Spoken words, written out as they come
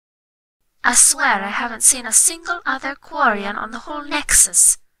I swear I haven't seen a single other Quarian on the whole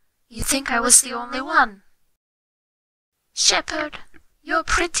Nexus. You'd think I was the only one. Shepard, you're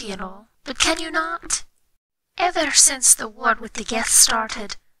pretty and all, but can you not? Ever since the war with the Geth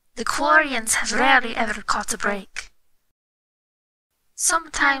started, the Quarians have rarely ever caught a break.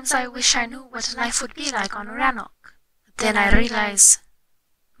 Sometimes I wish I knew what life would be like on Rannoch, but then I realize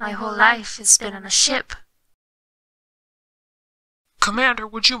my whole life has been on a ship. Commander,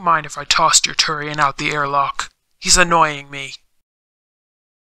 would you mind if I tossed your Turian out the airlock? He's annoying me.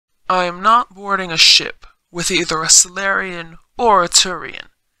 I am not boarding a ship with either a Salarian or a Turian.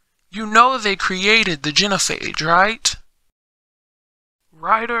 You know they created the genophage, right?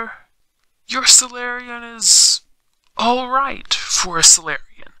 Ryder, your Salarian is alright for a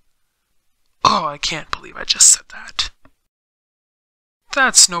Salarian. Oh, I can't believe I just said that.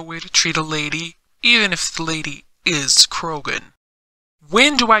 That's no way to treat a lady, even if the lady is Krogan.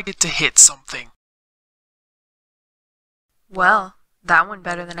 When do I get to hit something? Well, that went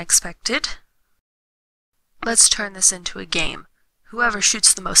better than expected. Let's turn this into a game. Whoever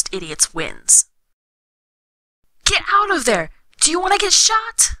shoots the most idiots wins. Get out of there! Do you want to get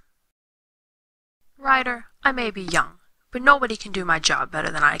shot? Ryder, I may be young, but nobody can do my job better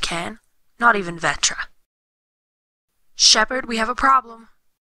than I can. Not even Vetra. Shepard, we have a problem.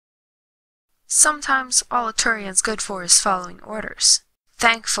 Sometimes all a Turian's good for is following orders.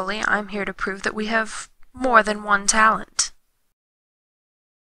 Thankfully, I'm here to prove that we have more than one talent.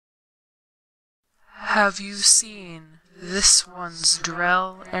 Have you seen this one's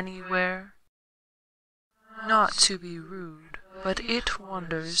Drell anywhere? Not to be rude, but it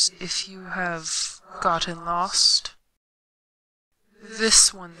wonders if you have gotten lost.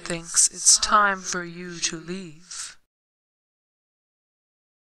 This one thinks it's time for you to leave.